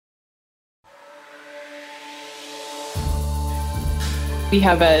we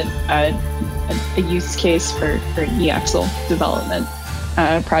have a use case for an e-axle development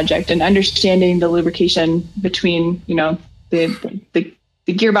project, and understanding the lubrication between, the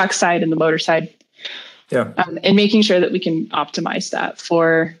gearbox side and the motor side. Yeah. And making sure that we can optimize that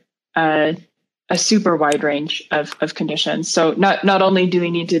for a super wide range of conditions. So not only do we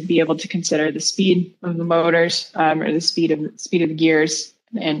need to be able to consider the speed of the motors or the speed of the gears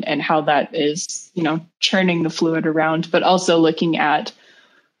and how that is, churning the fluid around, but also looking at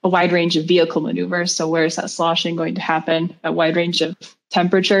a wide range of vehicle maneuvers. So where is that sloshing going to happen? A wide range of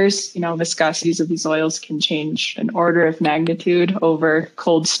temperatures. Viscosities of these oils can change an order of magnitude over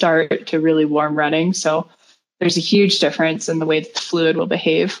cold start to really warm running. So there's a huge difference in the way that the fluid will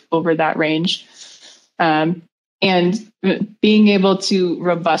behave over that range. And being able to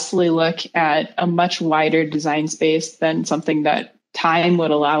robustly look at a much wider design space than something that time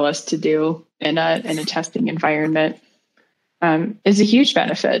would allow us to do in a testing environment is a huge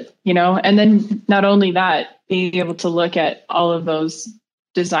benefit, and then not only that, being able to look at all of those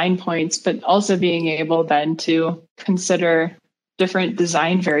design points, but also being able then to consider different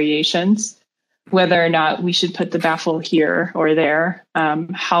design variations, whether or not we should put the baffle here or there,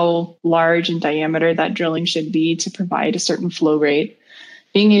 how large in diameter that drilling should be to provide a certain flow rate,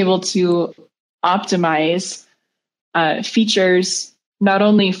 being able to optimize features not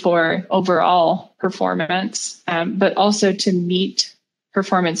only for overall performance, but also to meet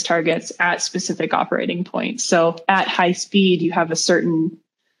performance targets at specific operating points. So at high speed, you have a certain,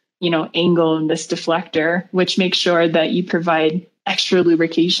 angle in this deflector, which makes sure that you provide extra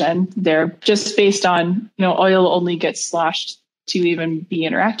lubrication there just based on, oil only gets sloshed to even be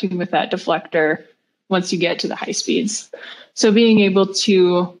interacting with that deflector once you get to the high speeds. So being able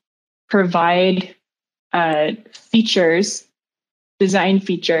to provide design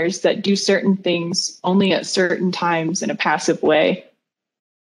features that do certain things only at certain times in a passive way,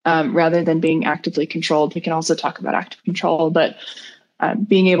 rather than being actively controlled. We can also talk about active control, but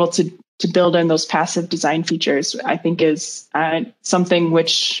being able to build in those passive design features, I think, is something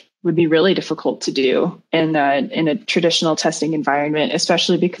which would be really difficult to do in a traditional testing environment,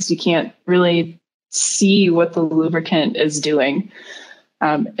 especially because you can't really see what the lubricant is doing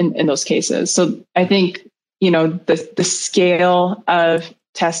in those cases. So I think, the scale of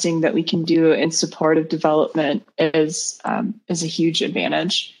testing that we can do in support of development is a huge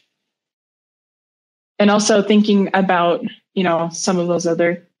advantage. And also thinking about, some of those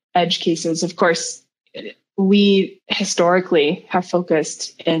other edge cases. Of course, we historically have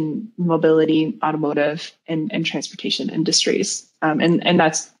focused in mobility, automotive, and transportation industries. And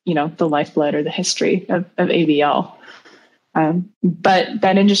that's, the lifeblood or the history of AVL. But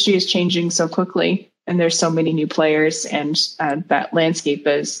that industry is changing so quickly, and there's so many new players, and that landscape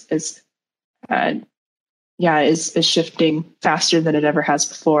is shifting faster than it ever has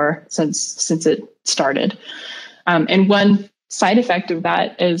before since it started. And one side effect of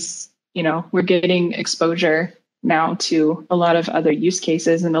that is, we're getting exposure now to a lot of other use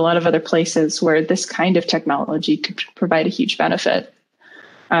cases and a lot of other places where this kind of technology could provide a huge benefit.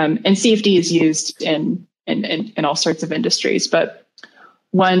 And CFD is used in all sorts of industries, but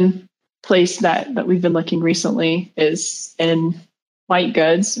one place that we've been looking recently is in white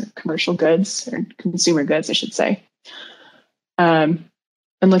goods, or commercial goods, or consumer goods, I should say. And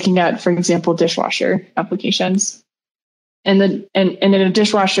looking at, for example, dishwasher applications. And in a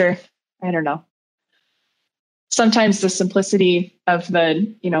dishwasher, I don't know. Sometimes the simplicity of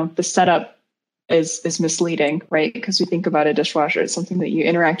the setup is misleading, right? Because we think about a dishwasher, it's something that you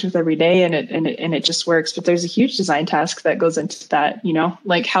interact with every day, and it just works. But there's a huge design task that goes into that.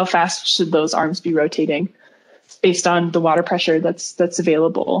 Like how fast should those arms be rotating based on the water pressure that's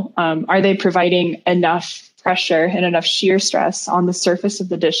available? Are they providing enough pressure and enough shear stress on the surface of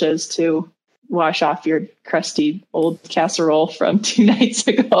the dishes to wash off your crusty old casserole from 2 nights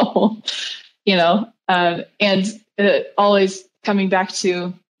ago? And always coming back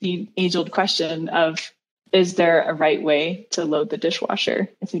to the age-old question of, is there a right way to load the dishwasher?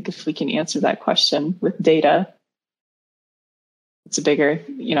 I think if we can answer that question with data, it's a bigger,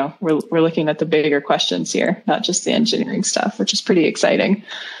 we're looking at the bigger questions here, not just the engineering stuff, which is pretty exciting.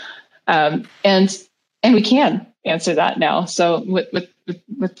 And we can answer that now. So with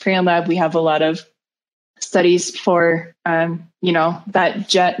PreonLab, we have a lot of studies for, that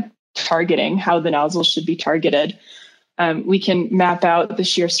jet targeting, how the nozzle should be targeted. We can map out the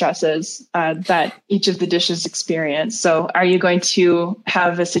shear stresses that each of the dishes experience. So are you going to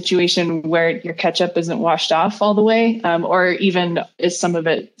have a situation where your ketchup isn't washed off all the way? Or even is some of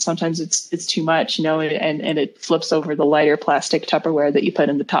it, sometimes it's too much, and it flips over the lighter plastic Tupperware that you put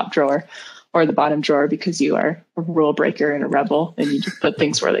in the top drawer? or the bottom drawer because you are a rule breaker and a rebel and you just put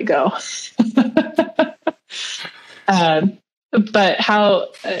things where they go. But how,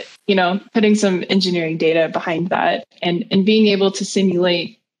 putting some engineering data behind that and being able to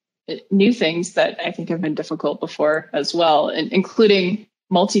simulate new things that I think have been difficult before as well, and including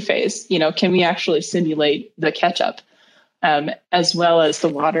multi-phase. Can we actually simulate the ketchup as well as the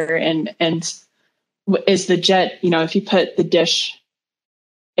water? And is the jet, if you put the dish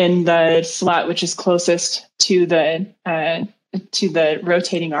in the slot which is closest to the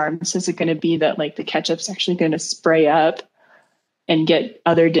rotating arms, is it going to be that like the ketchup's actually going to spray up and get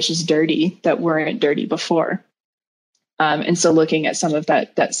other dishes dirty that weren't dirty before? And so looking at some of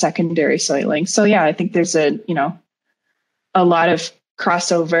that secondary soiling. So yeah, I think there's a lot of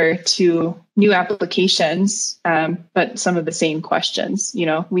crossover to new applications, but some of the same questions.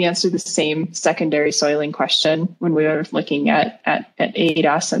 We answered the same secondary soiling question when we were looking at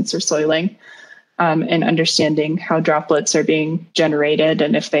ADAS sensor soiling, and understanding how droplets are being generated,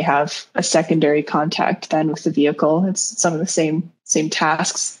 and if they have a secondary contact then with the vehicle. It's some of the same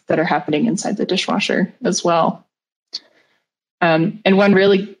tasks that are happening inside the dishwasher as well. And one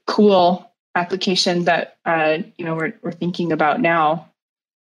really cool application that we're thinking about now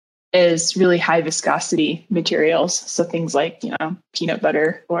is really high viscosity materials. So things like peanut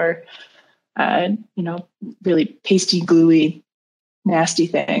butter or really pasty, gluey, nasty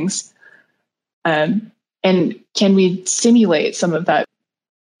things. And can we simulate some of that?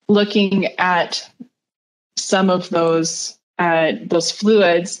 Looking at some of those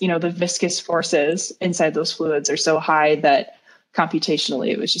fluids, the viscous forces inside those fluids are so high that computationally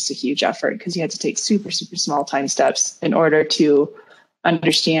it was just a huge effort, because you had to take super, super small time steps in order to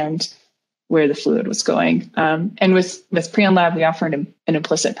understand where the fluid was going. And with PreonLab, we offer an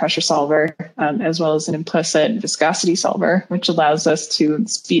implicit pressure solver, as well as an implicit viscosity solver, which allows us to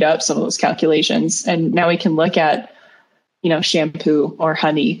speed up some of those calculations. And now we can look at, shampoo or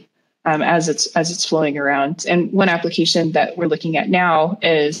honey as it's flowing around. And one application that we're looking at now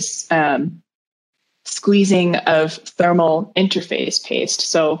is squeezing of thermal interface paste.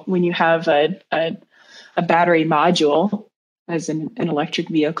 So when you have a battery module as an electric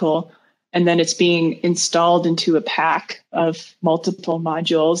vehicle, and then it's being installed into a pack of multiple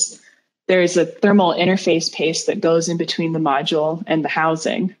modules, there's a thermal interface paste that goes in between the module and the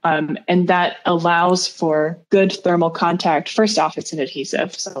housing. And that allows for good thermal contact. First off, it's an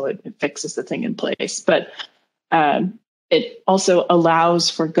adhesive, so it fixes the thing in place. But it also allows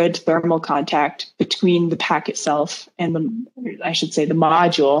for good thermal contact between the pack itself and the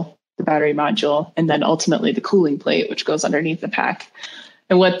module, the battery module, and then ultimately the cooling plate, which goes underneath the pack.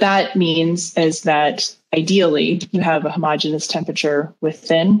 And what that means is that ideally you have a homogeneous temperature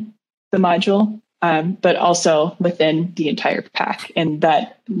within the module, but also within the entire pack. And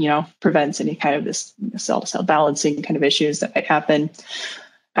that, prevents any kind of this cell-to-cell balancing kind of issues that might happen.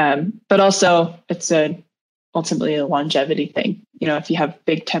 But also it's ultimately a longevity thing. If you have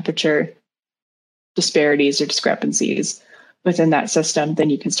big temperature disparities or discrepancies within that system, then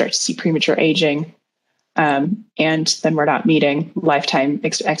you can start to see premature aging. And then we're not meeting lifetime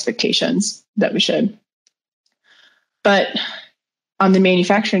expectations that we should. But on the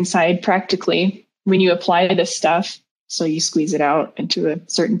manufacturing side, practically, when you apply this stuff, so you squeeze it out into a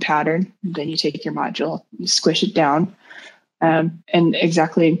certain pattern, and then you take your module, you squish it down, and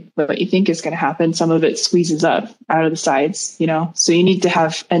exactly what you think is going to happen, some of it squeezes up out of the sides, so you need to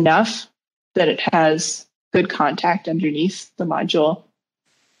have enough that it has good contact underneath the module.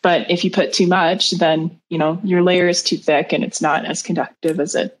 But if you put too much, then, your layer is too thick and it's not as conductive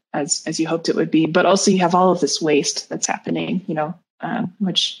as you hoped it would be. But also you have all of this waste that's happening,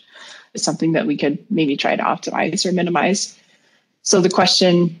 which is something that we could maybe try to optimize or minimize. So the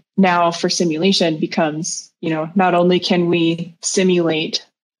question now for simulation becomes, not only can we simulate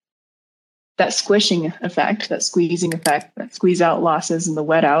that squishing effect, that squeezing effect, that squeeze out losses and the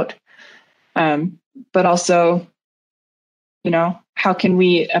wet out, but also, how can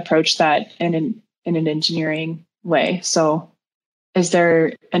we approach that in an engineering way? So is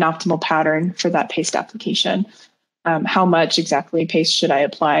there an optimal pattern for that paste application? How much exactly paste should I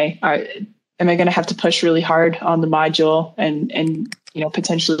apply? Am I going to have to push really hard on the module and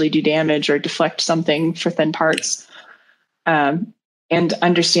potentially do damage or deflect something for thin parts? And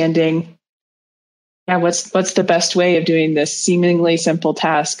understanding, what's the best way of doing this seemingly simple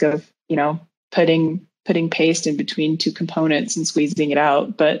task of, putting paste in between two components and squeezing it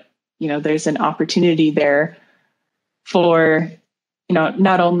out. But, there's an opportunity there for,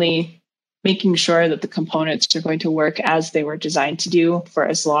 not only making sure that the components are going to work as they were designed to do for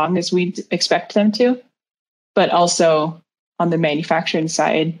as long as we expect them to, but also on the manufacturing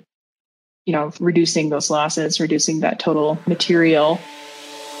side, reducing those losses, reducing that total material,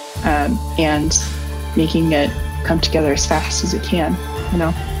 and making it come together as fast as it can,